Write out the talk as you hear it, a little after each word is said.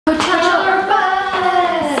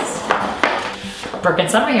Brooke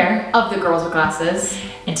and Summer here of the Girls with Glasses.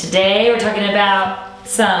 And today we're talking about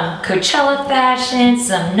some Coachella fashion,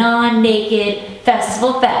 some non-naked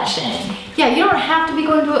festival fashion. Yeah, you don't have to be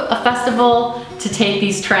going to a festival to take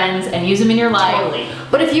these trends and use them in your life. Totally.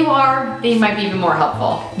 But if you are, they might be even more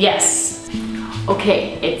helpful. Yes.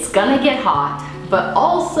 Okay, it's gonna get hot, but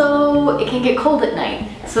also it can get cold at night.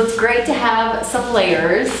 So it's great to have some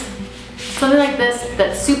layers. Something like this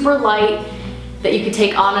that's super light that you can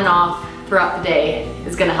take on and off throughout the day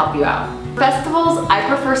is gonna help you out. Festivals, I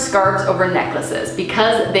prefer scarves over necklaces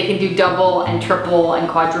because they can do double and triple and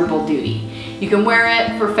quadruple duty. You can wear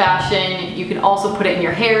it for fashion. You can also put it in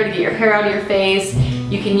your hair to get your hair out of your face.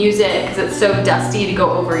 You can use it because it's so dusty to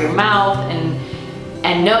go over your mouth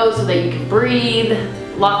and nose so that you can breathe.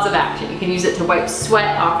 Lots of action. You can use it to wipe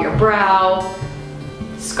sweat off your brow.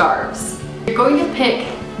 Scarves. If you're going to pick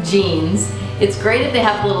jeans, it's great if they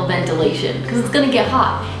have a little ventilation because it's gonna get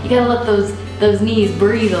hot. You gotta let those knees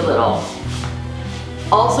breathe a little.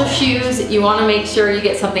 Also shoes, you wanna make sure you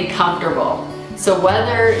get something comfortable. So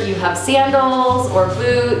whether you have sandals or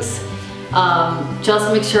boots,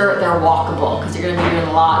 just make sure they're walkable because you're gonna be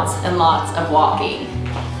doing lots and lots of walking.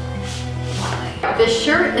 This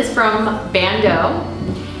shirt is from Bando.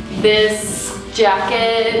 This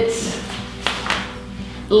jacket,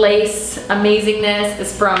 lace amazingness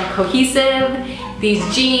is from Cohesive.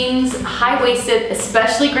 These jeans, high-waisted,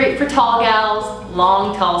 especially great for tall gals,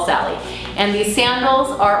 long, tall Sally. And these sandals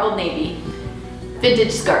are Old Navy.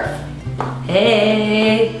 Vintage scarf.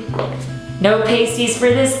 Hey, no pasties for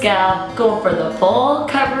this gal. Going for the full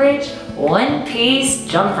coverage, one-piece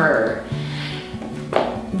jumper.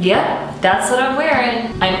 Yep, that's what I'm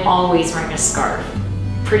wearing. I'm always wearing a scarf.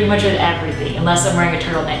 Pretty much with everything, unless I'm wearing a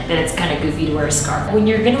turtleneck, then it's kind of goofy to wear a scarf. When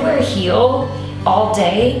you're gonna wear a heel all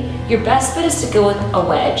day, your best bet is to go with a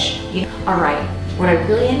wedge. All right, what I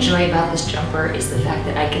really enjoy about this jumper is the fact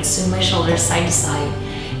that I can swing my shoulders side to side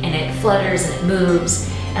and it flutters and it moves.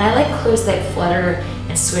 And I like clothes that flutter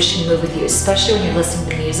and swish and move with you, especially when you're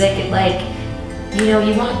listening to music. It like,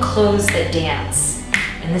 you want clothes that dance,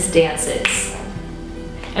 and this dances.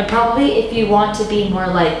 And probably if you want to be more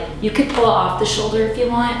like, you could pull it off the shoulder if you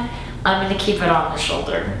want. I'm gonna keep it on the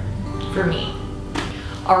shoulder, for me.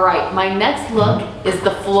 All right, my next look is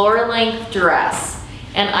the floor length dress.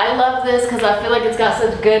 And I love this because I feel like it's got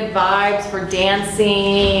such good vibes for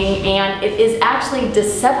dancing, and it is actually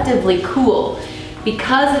deceptively cool.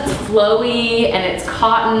 Because it's flowy and it's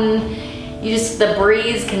cotton, the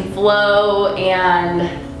breeze can flow, and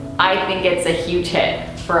I think it's a huge hit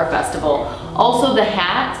for a festival. Also, the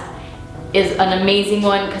hat is an amazing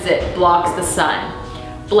one because it blocks the sun.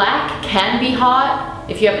 Black can be hot.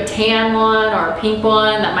 If you have a tan one or a pink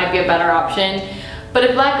one, that might be a better option. But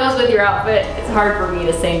if black goes with your outfit, it's hard for me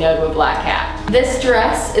to say no to a black hat. This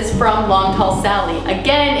dress is from Long Tall Sally.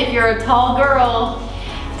 Again, if you're a tall girl,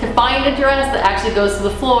 to find a dress that actually goes to the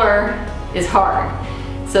floor is hard.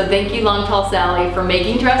 So thank you, Long Tall Sally, for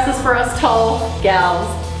making dresses for us tall gals.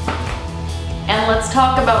 And let's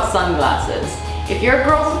talk about sunglasses. If you're a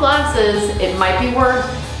girl with glasses, it might be worth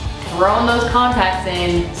throwing those contacts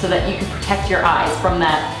in so that you can protect your eyes from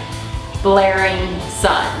that blaring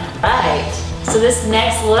sun. Right, so this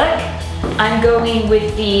next look, I'm going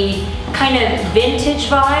with the kind of vintage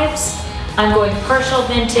vibes. I'm going partial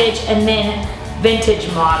vintage and then vintage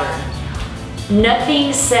modern.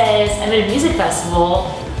 Nothing says I'm at a music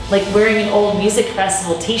festival like wearing an old music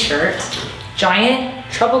festival t-shirt. Giant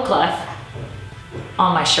treble clef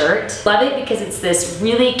on my shirt. Love it because it's this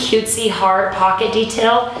really cutesy heart pocket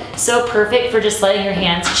detail. So perfect for just letting your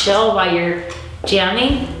hands chill while you're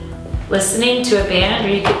jamming, listening to a band, or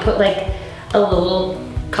you could put like a little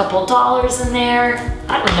couple dollars in there.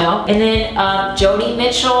 I don't know. And then Joni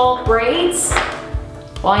Mitchell braids.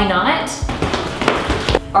 Why not?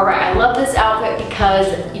 All right, I love this outfit because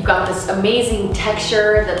you've got this amazing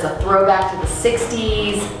texture that's a throwback to the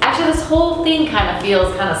 60s. Actually, this whole thing kind of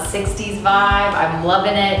feels kind of 60s vibe. I'm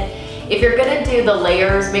loving it. If you're gonna do the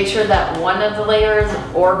layers, make sure that one of the layers,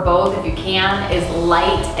 or both if you can, is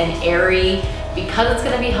light and airy. Because it's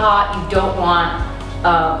gonna be hot, you don't want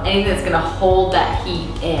anything that's gonna hold that heat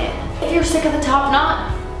in. If you're sick of the top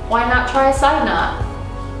knot, why not try a side knot?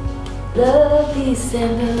 Love these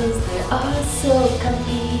sandals, they are so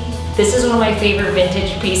comfy. This is one of my favorite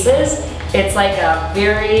vintage pieces. It's like a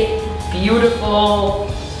very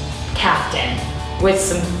beautiful caftan with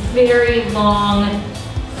some very long,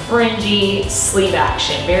 fringy sleeve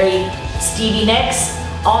action. Very Stevie Nicks.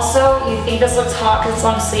 Also, you think this looks hot because it's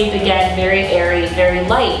long sleeved. Again, very airy, very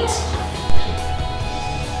light.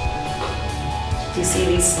 Do you see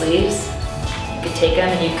these sleeves? You could take them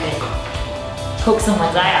and you could poke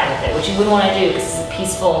someone's eye out with it, which you wouldn't want to do because it's a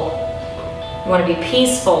peaceful, you want to be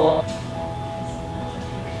peaceful.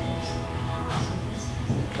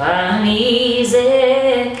 But I'm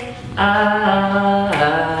easy, I'm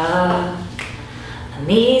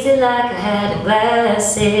easy like I had in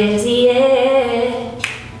glasses, yeah.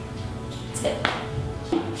 That's it.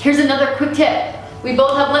 Here's another quick tip. We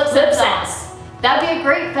both have lip Lip scents on. scents. That'd be a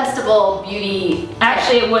great festival beauty.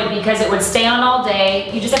 Actually, it would, because it would stay on all day.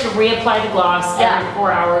 You just have to reapply the gloss every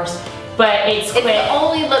 4 hours. But it's quick. It's the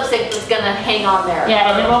only lipstick that's gonna hang on there. Yeah,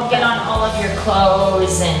 and it won't get on all of your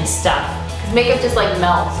clothes and stuff. Because makeup just like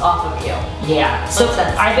melts off of you. Yeah. So Lip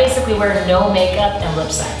scents. I basically wear no makeup and lip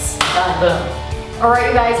scents. Done. Boom. All right,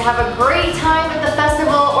 you guys, have a great time at the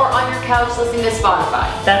festival or on your couch listening to Spotify.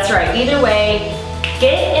 That's right. Either way,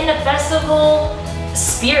 get in the festival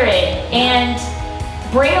spirit and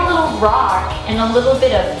bring a little rock and a little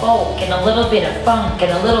bit of folk and a little bit of funk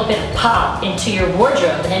and a little bit of pop into your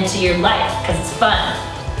wardrobe and into your life, because it's fun.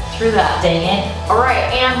 True that. Dang it. All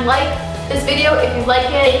right, and like this video if you like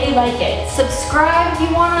it. If you like it. Subscribe if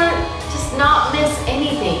you want to just not miss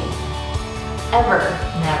anything. Ever.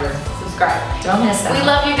 Never. Subscribe. Don't miss out. We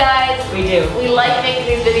love you guys. We do. We like making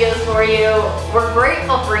these videos for you. We're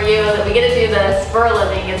grateful for you that we get to do this for a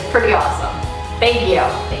living. It's pretty awesome. Thank you.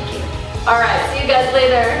 Thank you. All right, see you guys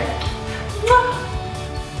later. Mwah.